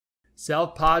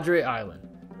South Padre Island,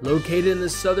 located in the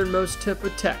southernmost tip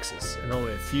of Texas and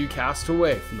only a few casts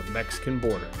away from the Mexican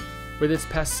border. With its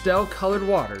pastel-colored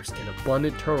waters and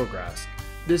abundant turtle grass,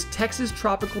 this Texas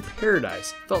tropical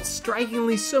paradise felt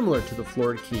strikingly similar to the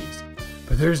Florida Keys.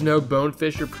 But there's no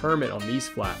bonefish or permit on these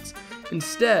flats.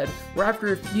 Instead, we're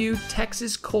after a few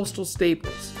Texas coastal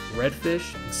staples,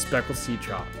 redfish and speckled sea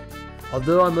trout.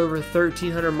 Although I'm over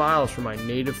 1,300 miles from my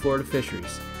native Florida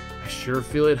fisheries, I sure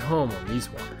feel at home on these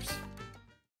waters.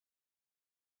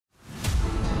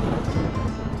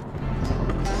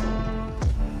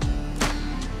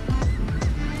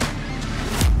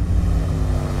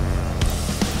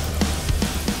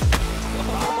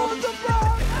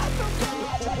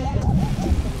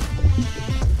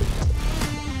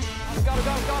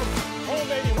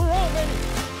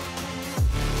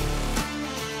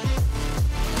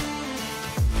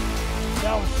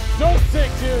 That was so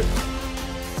sick, dude.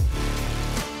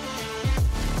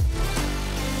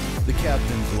 The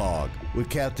Captain's Log with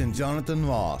Captain Jonathan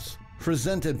Moss,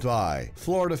 presented by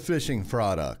Florida Fishing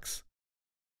Products.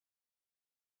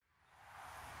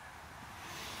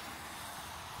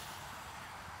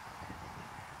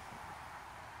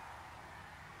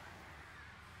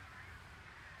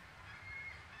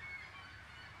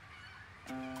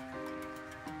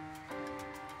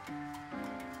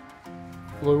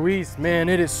 Luis, man,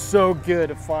 it is so good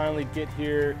to finally get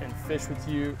here and fish with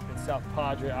you in South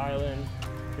Padre Island.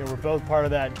 You know, we're both part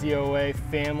of that DOA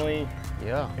family.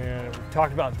 Yeah. And we've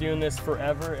talked about doing this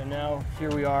forever, and now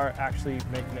here we are actually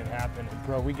making it happen. And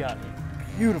bro, we got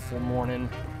a beautiful morning.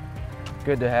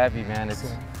 Good to have you, man.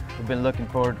 We've been looking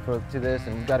forward to this,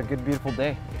 and we've got a good, beautiful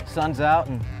day. Sun's out,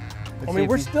 and I mean,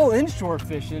 we're still inshore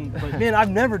fishing, but man, I've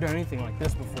never done anything like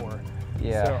this before.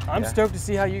 Yeah. So I'm stoked to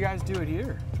see how you guys do it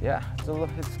here. Yeah. So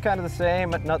it's kind of the same,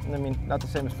 but not the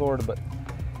same as Florida, but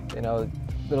you know,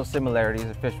 little similarities.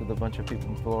 I fished with a bunch of people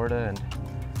from Florida, and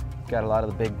got a lot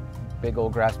of the big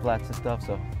old grass flats and stuff.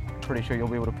 So pretty sure you'll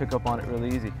be able to pick up on it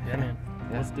really easy. Yeah, man.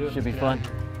 Yeah. Let's do it. Should be fun.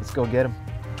 Let's go get them.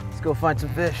 Let's go find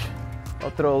some fish. I'll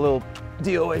throw a little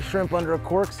DOA shrimp under a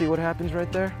cork, see what happens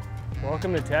right there.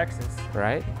 Welcome to Texas.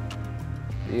 Right?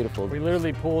 Beautiful. We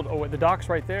literally pulled, oh, the dock's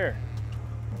right there.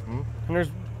 Mm-hmm. And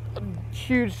there's a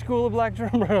huge school of black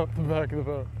drum right off the back of the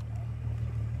boat.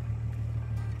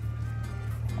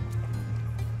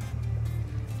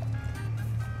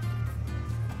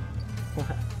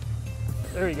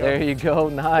 There you go. There you go,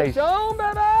 nice. Fish on,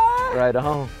 baby! Right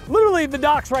on. Literally, the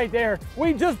dock's right there.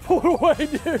 We just pulled away,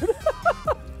 dude.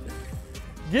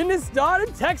 Getting it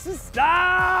started, Texas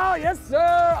style. Yes,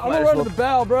 sir. I'm gonna run to the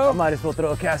bow, bro. I might as well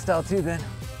throw a cast out too, then.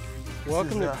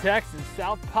 Welcome to Texas,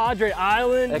 South Padre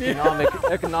Island.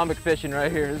 Economic fishing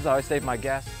right here. This is how I save my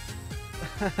gas.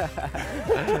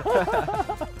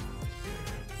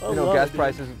 You know, gas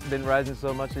prices have been rising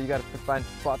so much, so you got to find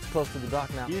spots close to the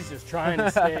dock now. He's just trying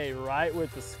to stay right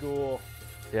with the school.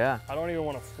 Yeah. I don't even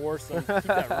want to force him. Keep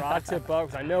that rod tip up,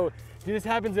 because I know this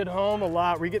happens at home a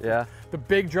lot. We get the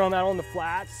big drum out on the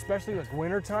flats, especially like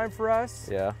winter time for us.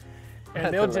 Yeah.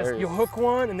 And they'll just, you'll hook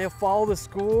one and they'll follow the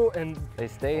school, and they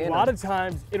stay in. A lot of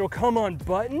times it'll come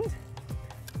unbuttoned,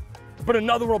 but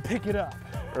another one will pick it up.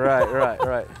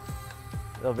 Right.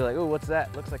 They'll be like, oh, what's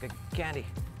that? Looks like a candy.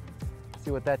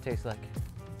 See what that tastes like.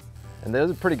 And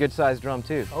there's a pretty good sized drum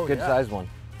too. Oh, good sized one.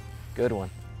 Good one.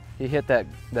 He hit that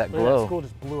glow. That school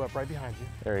just blew up right behind you.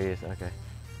 There he is, okay.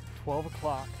 12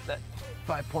 o'clock. That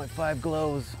 5.5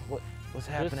 glows. What's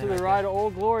happening? Just to the right of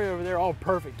Old Glory over there. Oh,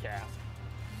 perfect cast.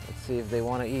 Let's see if they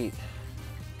want to eat.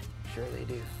 Sure they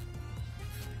do.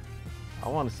 I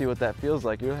want to see what that feels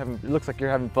like. It looks like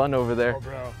you're having fun over there. Oh,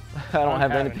 bro. I don't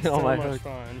have anything on my hook. So much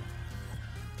fun.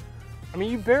 I mean,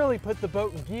 you barely put the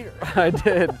boat in gear. I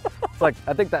did. It's like,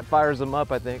 I think that fires them up,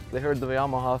 I think. They heard the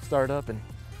Yamaha start up, and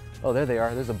oh, there they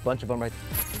are. There's a bunch of them right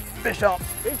there. Fish on.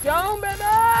 Fish on, baby!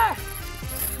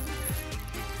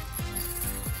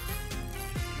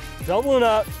 Doubling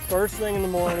up first thing in the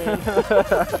morning.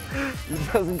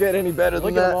 It doesn't get any better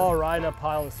than that. Look at them all riding up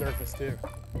high on the surface, too.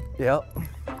 Yep.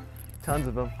 Tons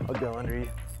of them. I'll go under you.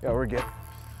 Yeah, we're good.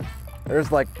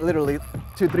 There's like literally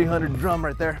 200-300 drum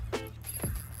right there.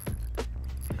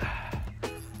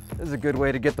 This is a good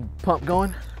way to get the pump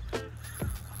going.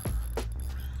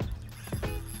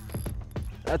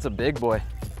 That's a big boy.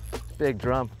 Big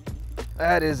drum.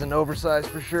 That is an oversized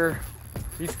for sure.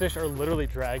 These fish are literally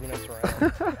dragging us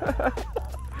around.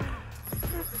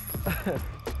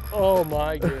 Oh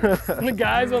my goodness. And the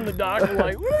guys on the dock are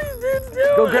like, what are these dudes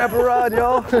doing? Go grab a rod,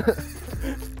 y'all.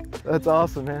 That's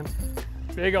awesome, man.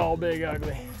 Big old big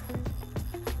ugly.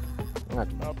 I'm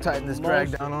gonna have to tighten this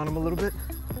drag down on him a little bit.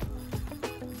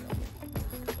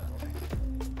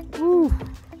 Woo.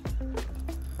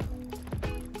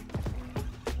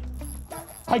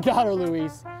 I got her,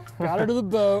 Luis. Got her to the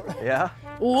boat. Yeah?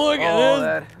 Look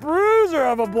at this bruiser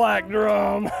of a black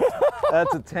drum.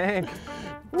 That's a tank.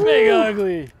 Big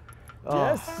ugly. Oh.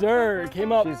 Yes, sir.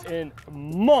 Came up and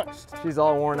munched. She's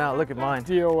all worn out. Look at mine.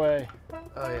 DOA.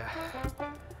 Oh, yeah.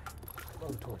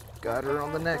 Got her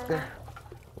on the neck there.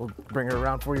 We'll bring her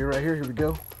around for you right here. Here we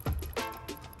go.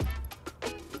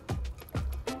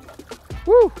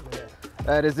 Woo! Yeah.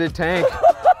 That is a tank.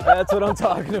 That's what I'm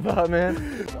talking about,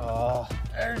 man. Oh,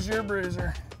 There's your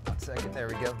bruiser. 1 second. There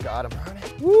we go. Got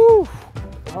him. Woo!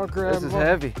 I'll grab This is one.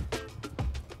 heavy.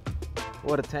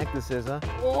 What a tank this is, huh?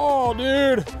 Oh,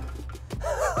 dude.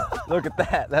 Look at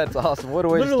that. That's awesome. What a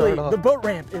way Literally, to start the off. boat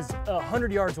ramp is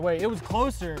 100 yards away. It was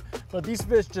closer, but these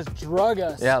fish just drug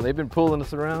us. Yeah, they've been pulling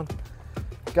us around.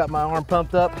 Got my arm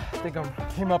pumped up. I think I'm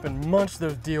Came up and munched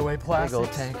those DOA big plastics.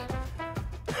 old tank.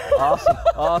 Awesome,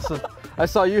 awesome. I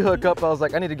saw you hook up. I was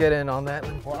like, I need to get in on that.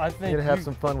 Well, I Need think to have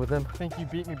some fun with him. I think you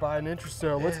beat me by an inch or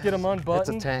so. Let's get them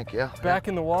unbuttoned. It's a tank, yeah. Back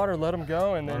in the water, let them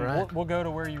go, and then All right. we'll go to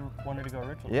where you wanted to go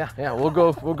originally. Yeah, we'll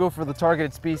go for the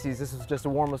targeted species. This is just to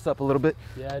warm us up a little bit.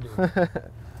 Yeah, I do.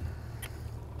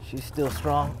 She's still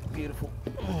strong, beautiful.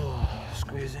 Oh,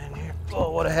 squeeze in here.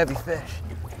 Oh, what a heavy fish.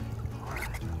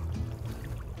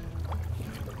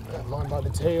 Got mine by the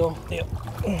tail. Yep.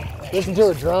 Listen to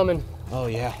her drumming. Oh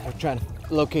yeah, we're trying to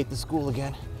locate the school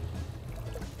again.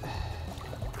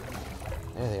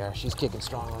 There they are. She's kicking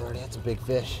strong already. That's a big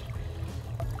fish.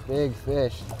 Big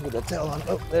fish. Look at the tail on.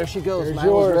 Oh, there she goes. There's Mine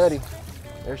was yours. ready.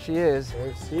 There she is.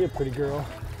 There, see you, pretty girl.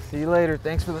 See you later.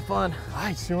 Thanks for the fun. All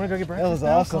right, so you want to go get breakfast? That was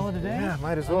now? awesome. Call it a day? Yeah,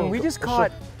 might as I well. mean, we just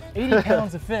caught 80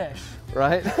 pounds of fish.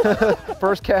 Right?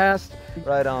 First cast.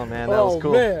 Right on, man. That was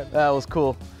cool. Man. That was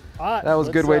cool. All right, That was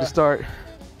a good way to start.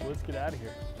 Let's get out of here.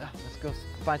 Yeah, let's go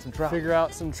find some trout. Figure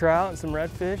out some trout and some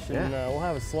redfish, and Yeah. we'll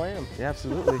have a slam. Yeah,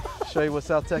 absolutely. Show you what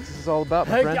South Texas is all about,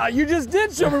 my Hey, friend. God, you just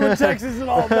did show me what Texas is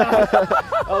all about.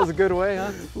 That was a good way,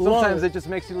 huh? Love Sometimes it. it just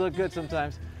makes you look good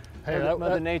sometimes. Hey,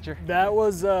 Mother Nature. That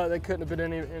was that couldn't have been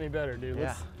any better, dude.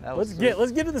 Yeah, that Let's was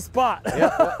let's get to the spot.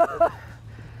 Yeah.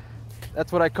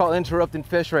 That's what I call interrupting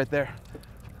fish right there.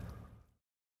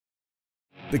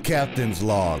 The Captain's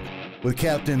Log with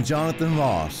Captain Jonathan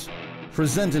Moss,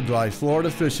 presented by Florida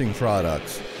Fishing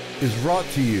Products, is brought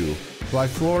to you by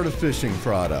Florida Fishing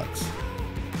Products,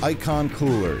 Icon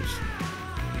Coolers,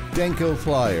 Denko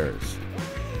Flyers,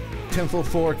 Temple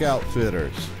Fork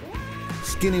Outfitters,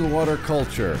 Skinny Water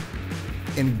Culture,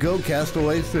 and Go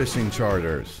Castaway Fishing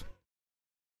Charters.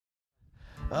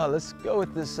 Let's go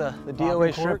with this, the Popping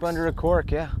DOA shrimp corks. under a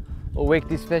cork, yeah. We'll wake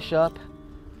these fish up.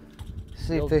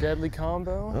 See Real if they, deadly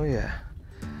combo. oh yeah.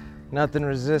 Nothing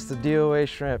resists the DOA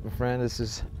shrimp, my friend. This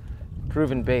is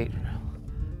proven bait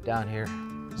down here.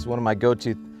 This is one of my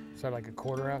go-to. Is that like a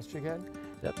 1/4 ounce jig head?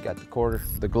 Yep, got the quarter,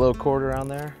 the glow quarter on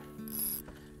there.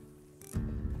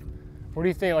 What do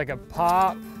you think? Like a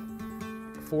pop,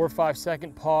 4 or 5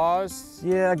 second pause?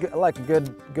 Yeah, I like a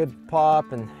good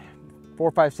pop, and 4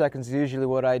 or 5 seconds is usually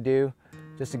what I do,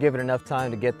 just to give it enough time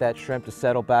to get that shrimp to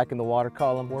settle back in the water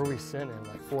column. Where are we sitting?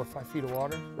 Like 4 or 5 feet of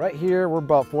water? Right here, we're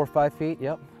about 4 or 5 feet,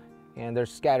 yep. And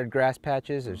there's scattered grass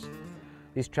patches.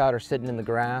 These trout are sitting in the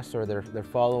grass, or they're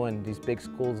following these big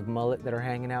schools of mullet that are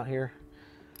hanging out here.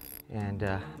 And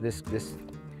this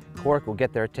cork will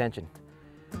get their attention.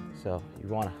 So you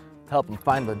want to help them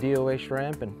find the DOA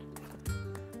shrimp, and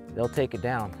they'll take it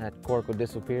down. That cork will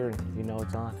disappear, and you know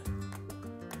it's on.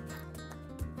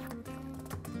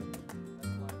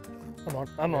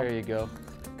 I'm on. There you go.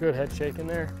 Good head shaking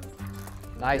there.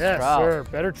 Nice Yes, trout. sir.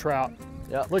 Better trout.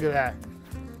 Yep. Look at that.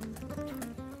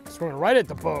 Swimming right at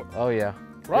the boat. Oh yeah.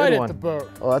 Right Good at one. the boat.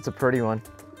 Oh, that's a pretty one.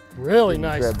 Really Good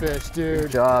nice grab. fish, Good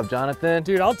dude. job, Jonathan.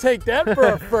 Dude, I'll take that for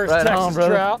a first Right Texas on,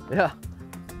 brother. trout. Yeah.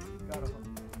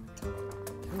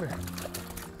 Come here.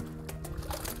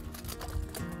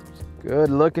 Good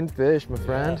looking fish, my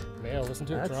friend. Yeah, man, listen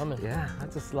to it That's, drumming. yeah,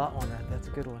 that's a slot one. That's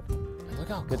a good one. And look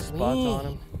how Good clean. spots on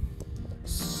him.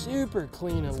 Super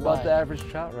clean and It's light. about the average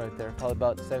trout right there. Probably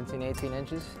about 17, 18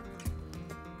 inches.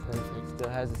 Perfect. Still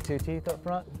has his 2 teeth up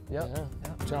front. Yep. Yeah.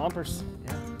 Yep. Chompers.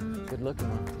 Yeah. Good looking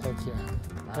one. Heck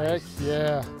yeah. Nice. Heck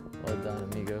yeah. Well done,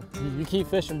 amigo. You keep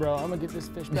fishing, bro. I'm gonna get this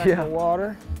fish back Yeah. in the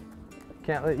water.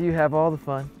 Can't let you have all the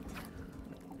fun.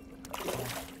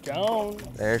 Gone.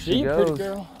 There she See you, pretty goes.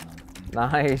 girl.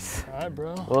 Nice. All right,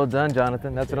 bro. Well done,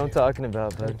 Jonathan. That's what I'm talking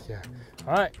about, bud. Heck yeah.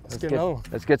 All right, let's get home.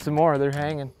 Let's get some more. They're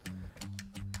hanging.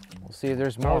 We'll see if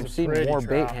there's more. was I'm a seeing pretty more bait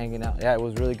trout. hanging out. Yeah, it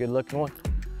was a really good looking one.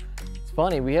 It's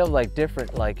funny, we have like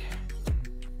different, I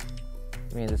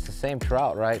mean, it's the same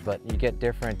trout, right? But you get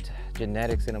different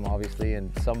genetics in them, obviously,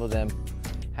 and some of them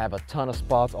have a ton of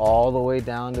spots all the way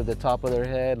down to the top of their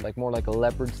head, like more like a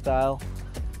leopard style.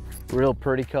 real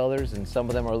pretty colors, and some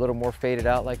of them are a little more faded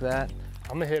out like that.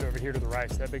 I'm gonna hit over here to the right.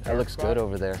 That big. That looks spot. good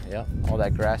over there. Yep, all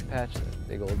that grass patch, that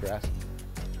big old grass.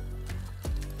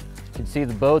 You can see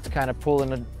the boat's kind of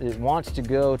pulling. It wants to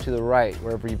go to the right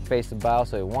wherever you face the bow,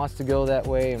 so it wants to go that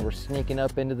way, and we're sneaking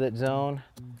up into that zone.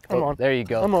 Come on. There you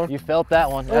go. Come on. You felt that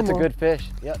one. That's a on. good fish.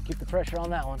 Yep, keep the pressure on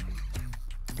that one.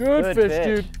 Good fish,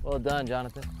 dude. Well done,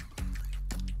 Jonathan.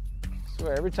 I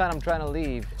swear, every time I'm trying to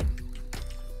leave,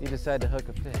 you decide to hook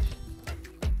a fish.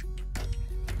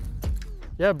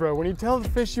 Yeah, bro, when you tell the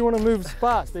fish you want to move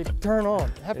spots, they turn on.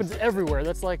 It happens everywhere.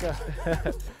 That's like a,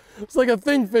 it's like a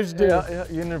thing fish do. Yeah,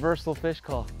 universal fish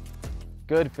call.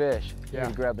 Good fish. Yeah.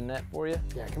 Can grab a net for you?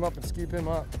 Yeah, come up and scoop him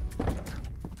up.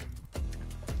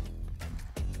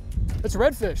 It's a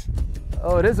redfish.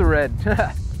 Oh, it is a red.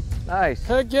 Nice.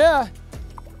 Heck yeah.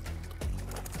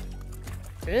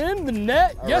 In the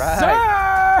net, All yes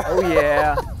right. sir! Oh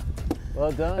yeah.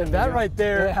 Well done. And that right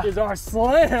there is our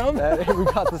slam. We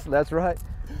got this, that's right.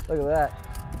 Look at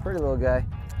that. Pretty little guy.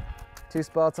 2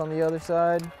 spots on the other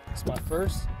side. It's my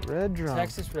first Red drum.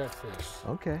 Texas redfish.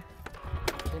 Okay.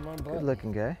 Came on, bud. Good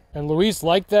looking guy. And Luis,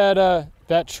 like that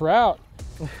that trout,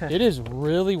 it is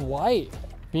really white.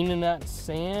 Being in that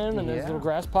sand and those little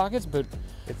grass pockets, but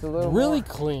it's a little really more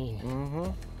clean.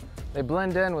 Mm-hmm. They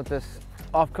blend in with this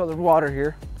off-colored water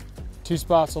here. 2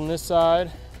 spots on this side,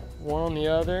 1 on the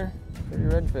other. Pretty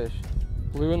redfish.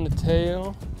 Blue in the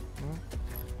tail.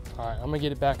 All right, I'm gonna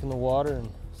get it back in the water and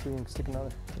see if we can stick another.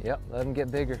 Yep, let them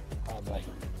get bigger. All right, buddy.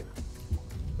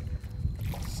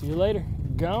 See you later.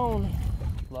 Gone.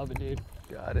 Love it, dude.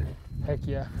 Got it. Heck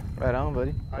yeah. Right on,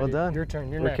 buddy. All right, Well dude, done. Your turn.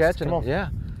 You're We're next. catching Come them.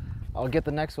 on. Yeah. I'll get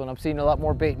the next one. I'm seeing a lot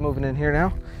more bait moving in here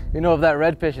now. You know, if that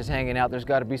redfish is hanging out, there's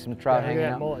got to be some trout hanging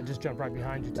that out. mullet just jumped right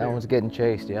behind you, too. That one's getting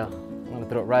chased, yeah. I'm gonna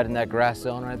throw it right in that grass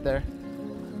zone right there.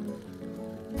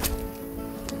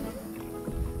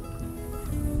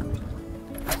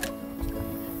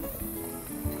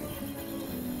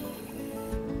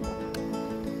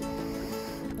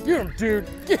 Get him, dude.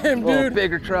 Get him, Oh, dude.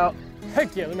 bigger trout.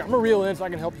 Heck yeah. I'm gonna reel in so I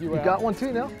can help you out. You got one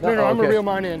too now? No, Oh, I'm gonna okay. reel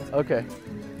mine in. Okay.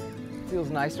 Feels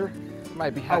nicer.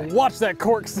 Might be I high. watch that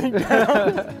cork sink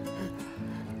down.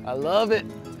 I love it.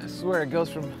 I swear it goes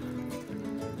from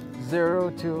 0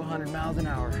 to 100 miles an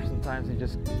hour. Sometimes you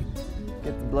just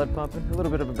get the blood pumping. A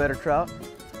little bit of a better trout.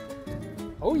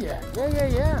 Oh yeah, yeah. Oh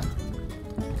yeah.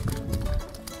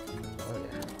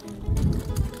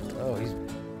 Oh, he's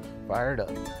fired up.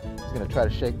 He's gonna try to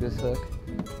shake this hook.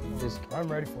 Just,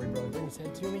 I'm ready for you, brother. Bring his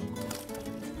head to me.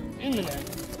 In the net.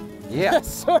 yeah.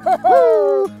 Yes, sir.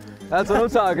 That's what I'm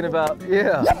talking about.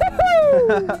 Yeah.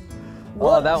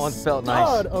 Oh, that one felt nice.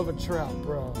 Stud of a trout,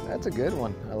 bro. That's a good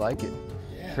one. I like it.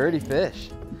 Yeah. Pretty fish.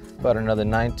 About another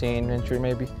 19 incher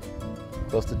maybe.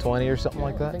 Close to 20 or something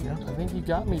like that. I think you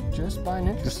got me just by an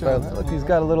inch. Just or so. look, he's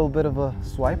got a little bit of a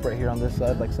swipe right here on this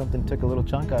side, like something took a little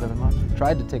chunk out of him. Huh?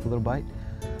 Tried to take a little bite.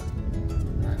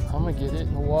 I'm gonna get it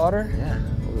in the water. Yeah,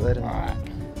 we'll let, All right.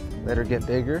 let her get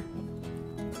bigger.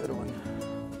 Good one.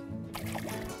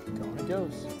 Going it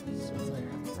goes. So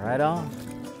there. Right on.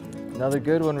 Another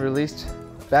good one released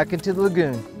back into the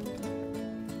lagoon.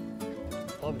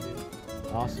 Love it,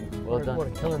 dude. Awesome. Well done. What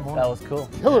a killer morning. That was cool.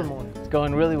 Killer morning. It's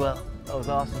going really well. That was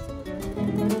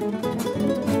awesome.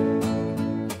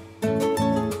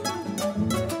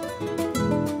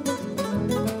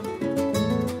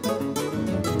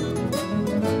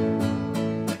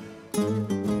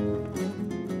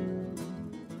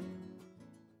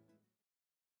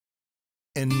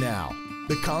 And now,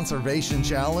 the Conservation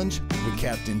Challenge with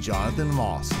Captain Jonathan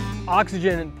Moss.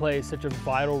 Oxygen plays such a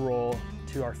vital role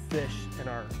to our fish and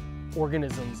our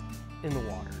organisms in the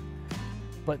water.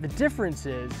 But the difference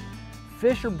is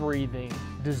fish are breathing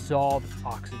dissolved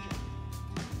oxygen.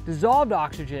 Dissolved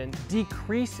oxygen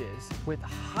decreases with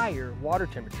higher water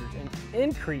temperatures and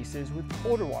increases with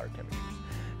colder water temperatures.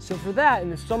 So for that, in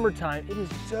the summertime, it is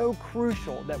so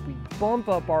crucial that we bump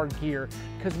up our gear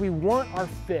because we want our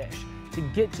fish to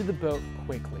get to the boat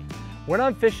quickly. When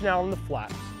I'm fishing out on the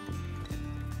flats,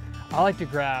 I like to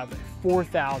grab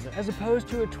 4,000 as opposed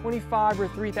to a 25 or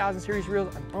 3,000 series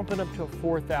reels. I'm bumping up to a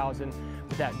 4,000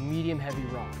 with that medium heavy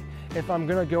rod. If I'm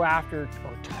gonna go after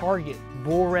or target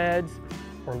bull reds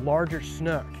or larger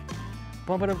snook,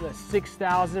 bumping up to a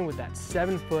 6,000 with that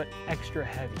 7-foot extra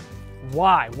heavy.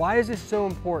 Why? Why is this so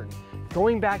important?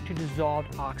 Going back to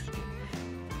dissolved oxygen.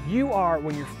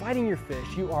 When you're fighting your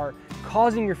fish, you are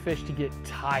causing your fish to get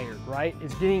tired, right?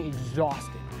 It's getting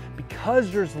exhausted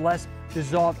because there's less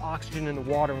dissolved oxygen in the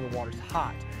water when the water's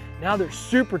hot. Now they're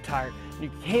super tired.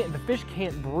 The fish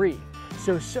can't breathe.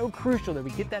 So crucial that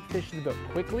we get that fish to the boat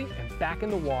quickly and back in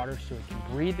the water so it can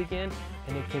breathe again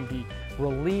and it can be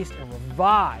released and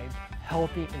revived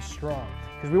healthy and strong.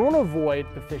 Because we want to avoid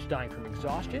the fish dying from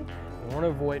exhaustion. We want to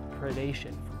avoid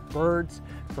predation from birds,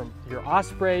 from your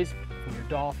ospreys, from your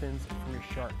dolphins, and from your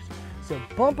sharks. So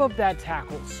bump up that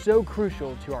tackle. It's so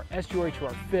crucial to our estuary, to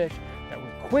our fish, that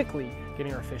we're quickly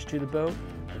getting our fish to the boat,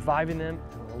 reviving them,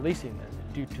 and releasing them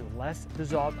due to less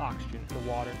dissolved oxygen in the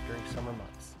water during summer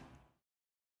months.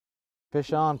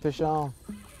 Fish on, fish on.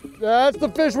 That's the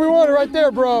fish we wanted right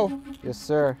there, bro. Yes,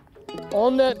 sir.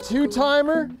 On that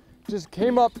two-timer, just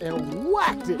came up and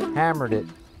whacked it. Hammered it.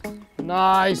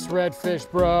 Nice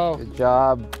redfish, bro. Good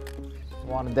job.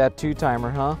 Wanted that two-timer,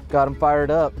 huh? Got him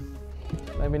fired up.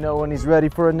 Let me know when he's ready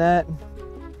for a net.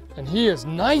 And he is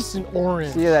nice and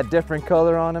orange. See that different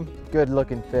color on him? Good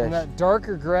looking fish. And that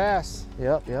darker grass.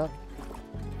 Yep, yep.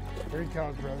 Here he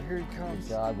comes, brother. Here he comes. Good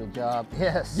job, good job.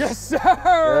 Yes. Yes, sir. Good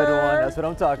one. That's what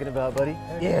I'm talking about, buddy.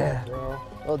 Heck yeah, bro.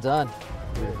 Well done.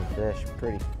 Beautiful fish.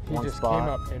 Pretty. He One just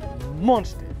spot. came up and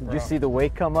munched it, bro. Did you see the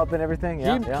wake come up and everything?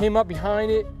 Yeah, He yeah. came up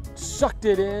behind it, sucked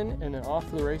it in, and then off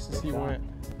to the races he went.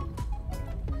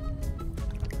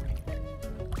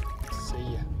 See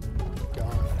ya.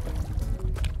 Gone.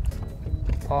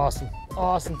 Awesome.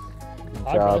 Awesome. All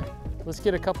right, job. brother. Let's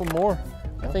get a couple more.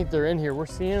 I think they're in here. We're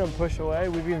seeing them push away.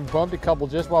 We've even bumped a couple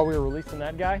just while we were releasing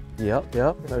that guy. Yep,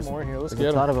 yep. There's some more in here. Let's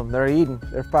there's get a ton them. of them. They're eating.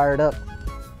 They're fired up.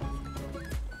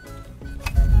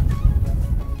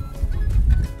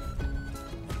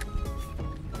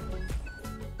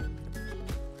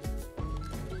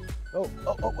 Oh,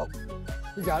 oh, oh, oh.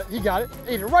 He got it. He got it.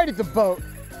 Ate it right at the boat.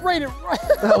 Right.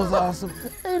 That was awesome.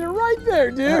 Ate it right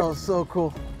there, dude. That was so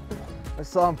cool. I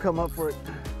saw him come up for it.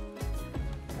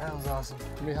 That was awesome.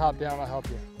 Let me hop down. I'll help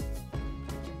you.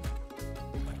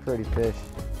 Pretty fish.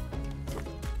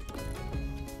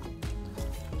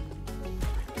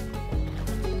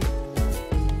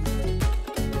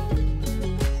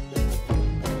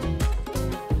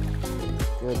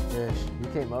 Good fish. You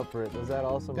came up for it. Was that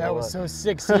awesome? That or was what? so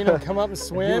sick seeing him come up and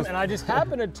swim, and I just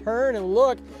happened to turn and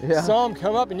look, Yeah. saw him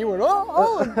come up, and you went,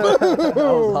 oh, boom! That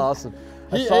was awesome.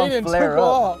 I He saw ate him and flare took up.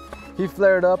 off. He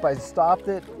flared up. I stopped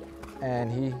it,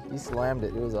 and he slammed it.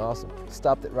 It was awesome.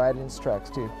 Stopped it right in its tracks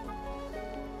too.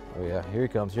 Oh yeah, here he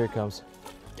comes. Here he comes.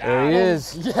 There he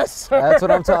is. Yes, sir. That's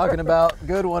what I'm talking about.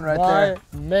 Good one right My there.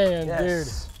 man,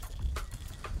 Yes. dude.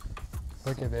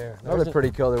 Look at there. Another There's an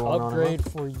pretty color one on him. upgrade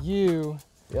for you.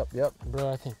 Yep, yep. Bro,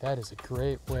 I think that is a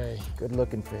great way Good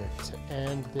looking fish. to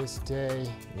end this day.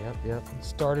 Yep, yep.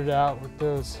 Started out with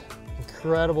those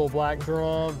incredible black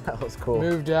drum, That was cool.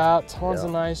 moved out, tons of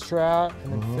Yeah. nice trout,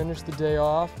 and then finished the day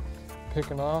off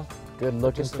picking off Good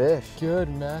looking just a fish. good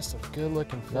mess of good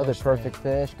looking fish. Another perfect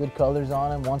fish. Good colors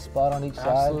on him. One spot on each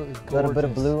Absolutely side. A little bit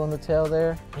of gorgeous. blue on the tail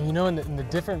there. And you know, in the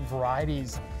different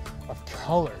varieties of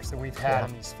colors that we've had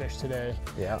on these fish today,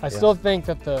 Yeah. I still think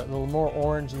that the more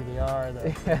orangey they are,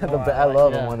 the more I like.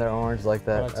 love Yeah. them when they're orange like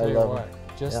But that. I'll tell I you love what,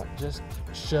 them. just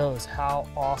shows how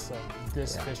awesome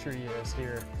this Yeah. fishery is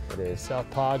here. It is. South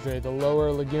Padre, the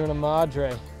lower Laguna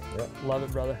Madre. Yep. Love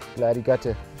it, brother. Glad you got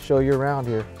to show you around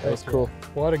here. That was Heck cool. yeah.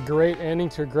 What a great ending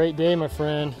to a great day, my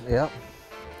friend. Yep.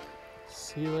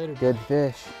 See you later. Good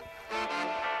fish.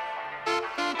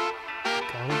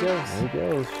 Down he goes. There he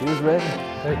goes. She was ready.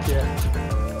 Heck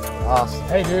yeah. Awesome.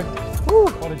 Hey, dude.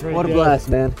 What a great What a day. blast,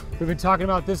 man. We've been talking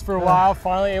about this for a while.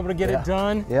 Finally able to get Yeah. it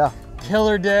done. Yeah.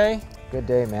 Killer day. Good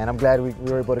day, man. I'm glad we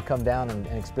were able to come down and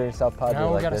experience South Padre Now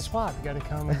we like got a this. spot. We got to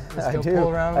come. Let's I go do. pull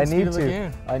around I and see need the to.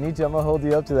 lagoon. I need to. I'm gonna hold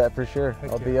you up to that for sure.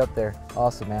 Heck I'll yeah. be up there.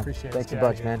 Awesome, man. Appreciate it. Thanks Let's a get outta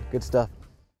bunch, here. man. Good stuff.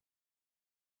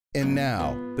 And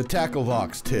now, the Tackle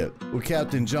Box Tip with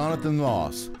Captain Jonathan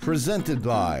Moss, presented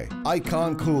by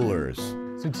Icon Coolers.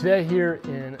 So today here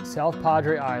in South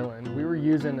Padre Island, we were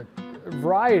using a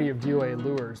variety of DOA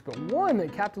lures, but one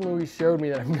that Captain Louis showed me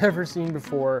that I've never seen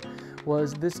before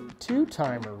was this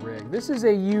two-timer rig. This is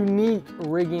a unique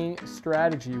rigging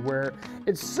strategy where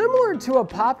it's similar to a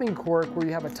popping cork where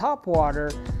you have a top water,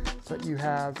 but you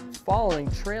have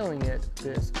trailing it,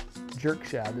 this jerk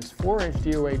shad, this 4-inch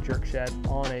DOA jerk shad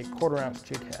on a 1/4-ounce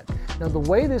jig head. Now the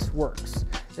way this works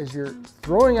is you're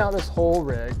throwing out this whole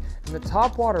rig, and the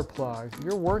top water plug,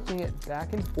 you're working it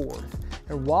back and forth,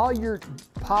 and while you're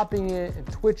popping it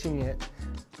and twitching it,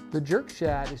 the jerk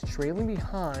shad is trailing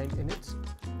behind and it's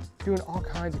doing all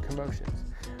kinds of commotions.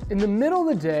 In the middle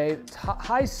of the day,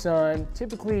 high sun,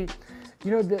 typically,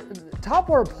 you know, the top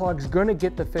water plug's gonna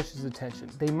get the fish's attention.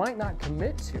 They might not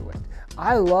commit to it.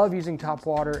 I love using top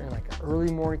water in like an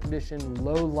early morning condition,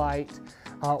 low light,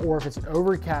 or if it's an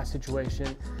overcast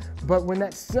situation. But when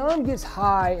that sun gets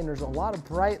high and there's a lot of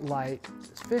bright light,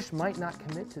 this fish might not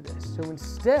commit to this. So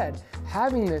instead,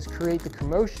 having this create the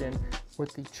commotion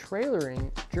with the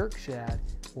trailering jerk shad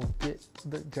will get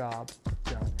the job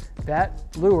done. That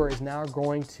lure is now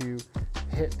going to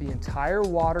hit the entire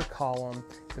water column.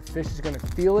 The fish is going to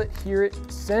feel it, hear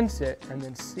it, sense it, and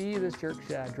then see this jerk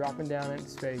shad dropping down in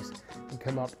its face and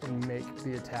come up and make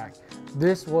the attack.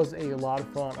 This was a lot of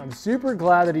fun. I'm super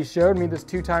glad that he showed me this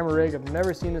 2-timer rig. I've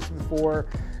never seen this before,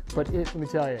 but let me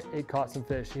tell you, it caught some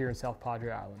fish here in South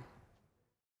Padre Island.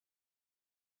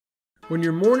 When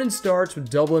your morning starts with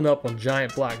doubling up on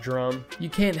giant black drum, you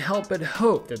can't help but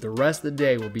hope that the rest of the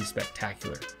day will be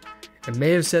spectacular. I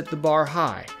may have set the bar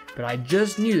high, but I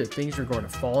just knew that things were going to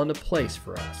fall into place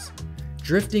for us.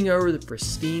 Drifting over the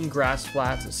pristine grass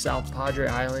flats of South Padre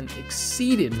Island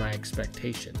exceeded my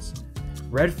expectations.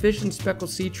 Redfish and speckled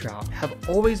sea trout have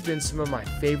always been some of my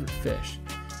favorite fish,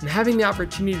 and having the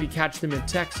opportunity to catch them in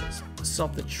Texas was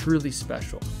something truly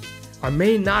special. I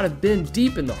may not have been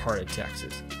deep in the heart of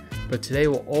Texas, but today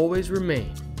will always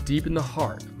remain deep in the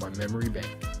heart of my memory bank.